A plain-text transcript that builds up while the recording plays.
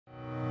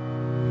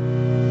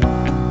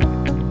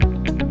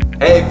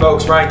Hey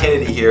folks, Ryan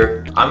Kennedy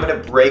here. I'm going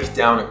to break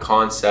down a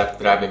concept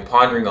that I've been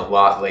pondering a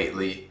lot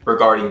lately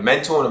regarding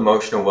mental and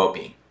emotional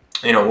well-being.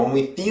 When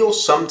we feel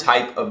some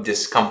type of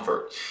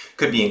discomfort,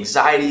 could be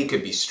anxiety,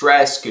 could be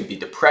stress, could be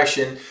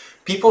depression,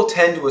 people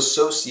tend to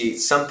associate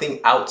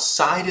something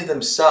outside of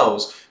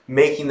themselves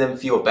making them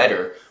feel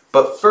better.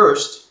 But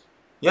first,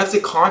 you have to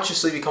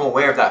consciously become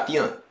aware of that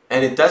feeling.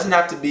 And it doesn't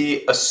have to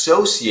be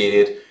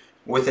associated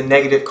with a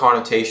negative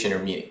connotation or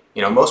meaning.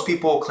 Most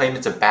people claim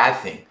it's a bad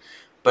thing.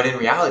 But in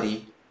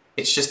reality,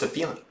 it's just a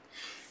feeling.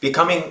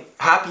 Becoming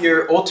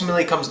happier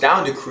ultimately comes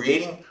down to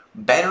creating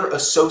better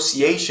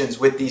associations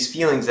with these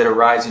feelings that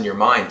arise in your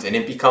mind. And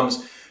it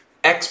becomes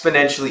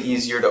exponentially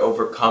easier to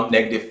overcome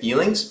negative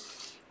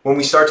feelings when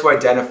we start to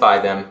identify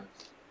them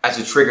as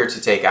a trigger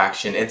to take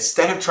action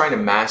instead of trying to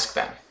mask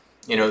them.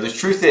 The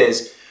truth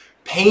is,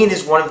 pain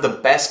is one of the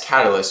best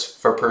catalysts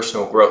for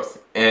personal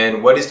growth.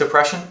 And what is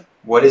depression?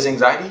 What is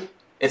anxiety?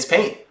 It's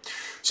pain.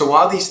 So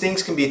while these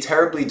things can be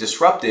terribly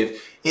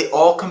disruptive, it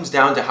all comes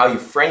down to how you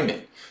frame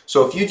it.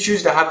 So if you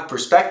choose to have a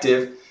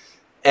perspective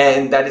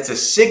and that it's a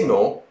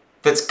signal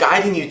that's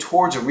guiding you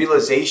towards a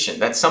realization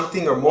that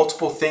something or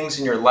multiple things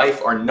in your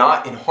life are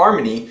not in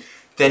harmony,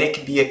 then it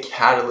can be a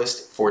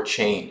catalyst for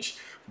change.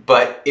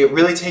 But it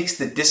really takes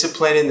the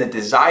discipline and the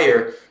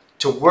desire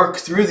to work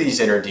through these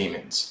inner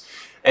demons.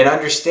 And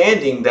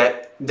understanding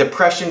that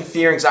depression,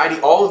 fear, anxiety,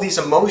 all of these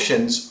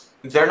emotions,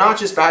 they're not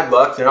just bad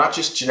luck, they're not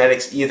just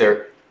genetics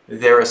either.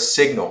 They're a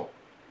signal.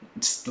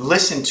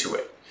 Listen to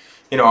it.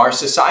 Our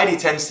society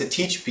tends to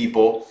teach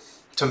people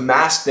to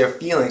mask their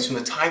feelings from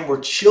the time we're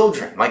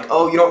children. Like,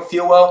 oh, you don't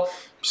feel well?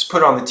 Just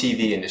put on the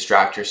TV and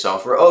distract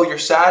yourself. Or, oh, you're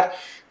sad?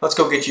 Let's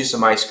go get you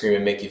some ice cream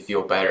and make you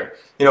feel better.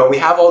 We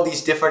have all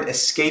these different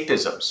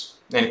escapisms.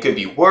 And it could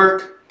be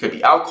work, could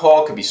be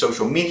alcohol, could be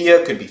social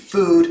media, could be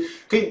food,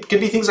 could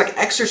be things like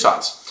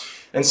exercise.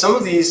 And some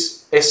of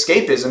these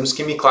escapisms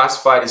can be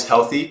classified as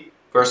healthy,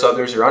 versus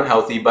others are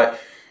unhealthy, but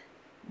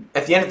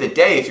at the end of the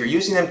day, if you're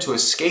using them to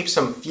escape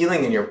some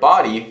feeling in your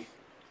body,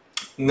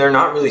 they're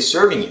not really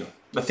serving you.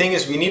 The thing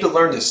is, we need to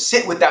learn to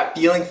sit with that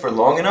feeling for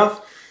long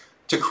enough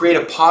to create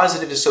a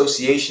positive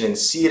association and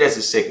see it as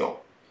a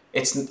signal.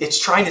 It's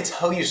trying to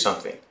tell you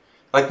something.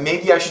 Like,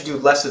 maybe I should do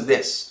less of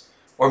this,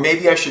 or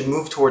maybe I should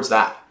move towards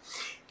that.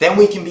 Then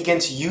we can begin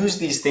to use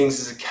these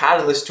things as a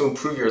catalyst to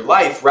improve your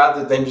life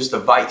rather than just a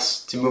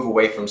vice to move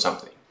away from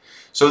something.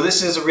 So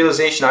this is a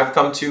realization I've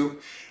come to.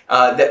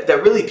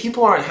 That really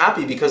people are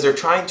unhappy because they're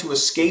trying to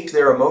escape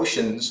their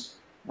emotions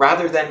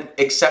rather than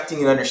accepting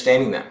and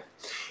understanding them.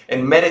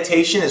 And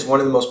meditation is one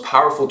of the most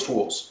powerful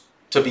tools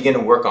to begin to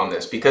work on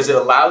this because it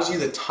allows you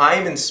the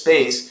time and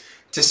space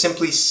to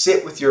simply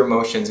sit with your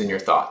emotions and your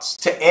thoughts,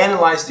 to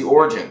analyze the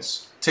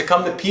origins, to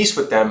come to peace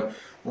with them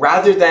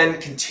rather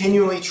than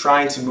continually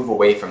trying to move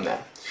away from them.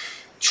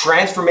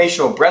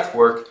 Transformational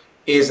breathwork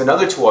is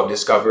another tool I've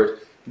discovered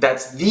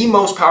that's the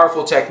most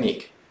powerful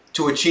technique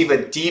to achieve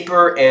a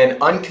deeper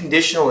and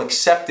unconditional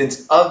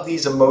acceptance of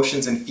these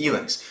emotions and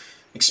feelings.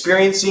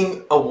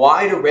 Experiencing a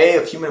wide array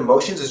of human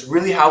emotions is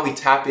really how we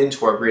tap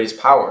into our greatest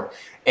power.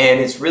 And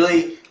it's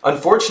really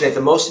unfortunate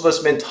that most of us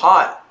have been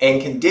taught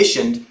and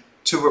conditioned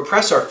to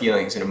repress our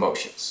feelings and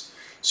emotions.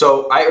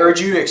 So I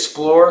urge you to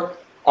explore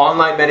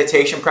online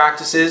meditation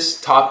practices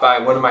taught by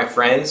one of my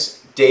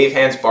friends, Dave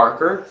Hans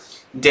Barker.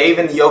 Dave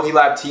and the Yogi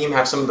Lab team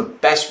have some of the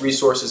best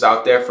resources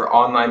out there for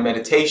online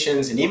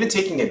meditations and even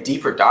taking a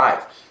deeper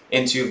dive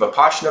into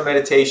Vipassana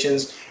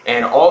meditations,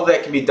 and all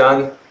that can be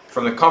done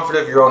from the comfort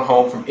of your own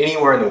home from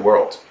anywhere in the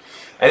world.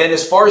 And then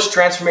as far as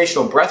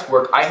transformational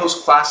breathwork, I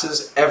host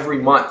classes every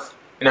month.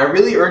 And I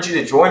really urge you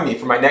to join me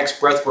for my next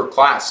breathwork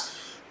class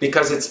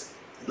because it's,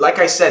 like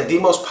I said, the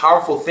most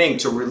powerful thing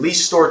to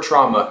release stored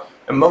trauma,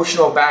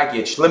 emotional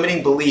baggage,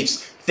 limiting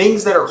beliefs,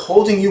 things that are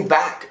holding you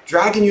back,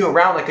 dragging you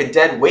around like a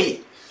dead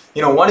weight.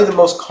 One of the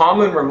most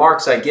common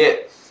remarks I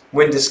get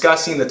when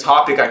discussing the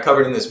topic I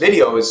covered in this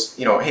video is,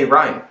 hey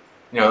Ryan,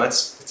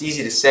 that's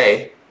easy to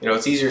say.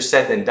 It's easier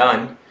said than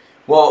done.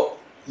 Well,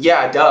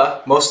 yeah,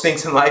 duh. Most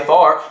things in life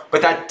are,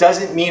 but that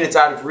doesn't mean it's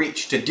out of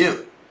reach to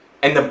do.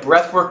 And the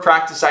breathwork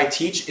practice I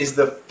teach is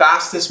the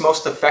fastest,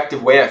 most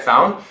effective way I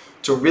found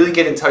to really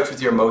get in touch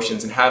with your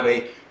emotions and have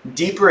a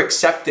deeper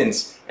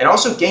acceptance and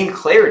also gain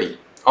clarity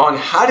on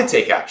how to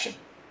take action,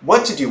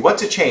 what to do, what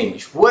to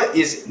change, what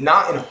is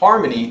not in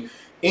harmony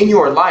in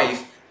your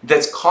life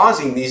that's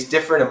causing these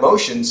different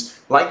emotions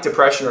like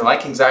depression or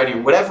like anxiety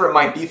or whatever it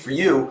might be for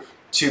you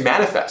to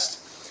manifest.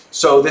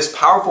 So this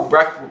powerful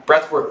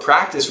breathwork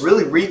practice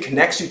really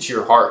reconnects you to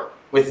your heart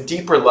with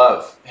deeper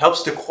love,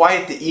 helps to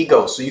quiet the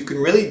ego so you can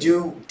really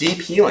do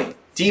deep healing,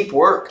 deep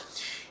work,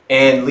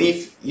 and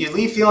you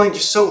leave feeling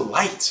just so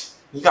light.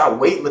 You got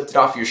weight lifted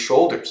off your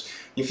shoulders.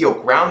 You feel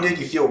grounded,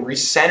 you feel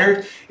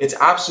recentered. It's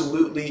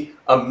absolutely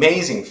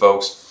amazing,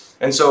 folks.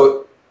 And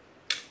so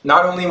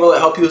not only will it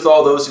help you with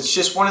all those, it's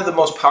just one of the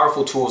most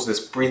powerful tools, this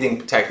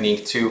breathing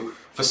technique, to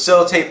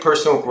facilitate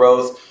personal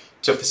growth,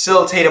 to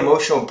facilitate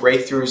emotional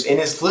breakthroughs in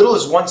as little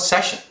as one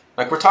session.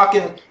 Like, we're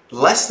talking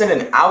less than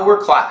an hour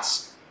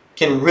class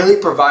can really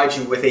provide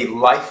you with a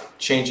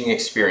life-changing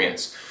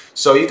experience.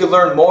 So you can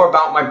learn more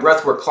about my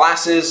breathwork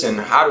classes and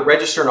how to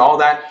register and all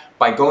that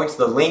by going to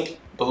the link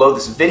below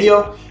this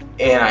video,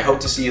 and I hope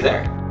to see you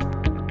there.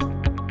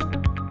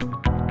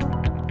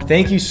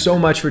 Thank you so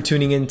much for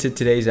tuning in to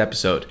today's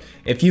episode.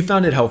 If you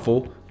found it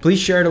helpful, please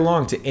share it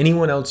along to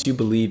anyone else you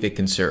believe it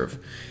can serve.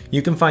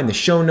 You can find the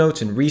show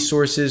notes and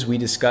resources we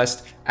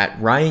discussed at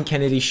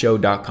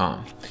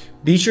ryankennedyshow.com.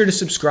 Be sure to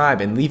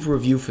subscribe and leave a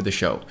review for the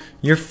show.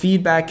 Your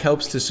feedback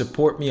helps to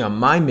support me on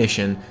my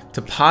mission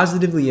to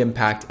positively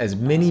impact as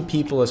many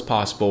people as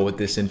possible with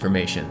this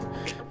information.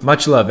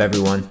 Much love,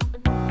 everyone.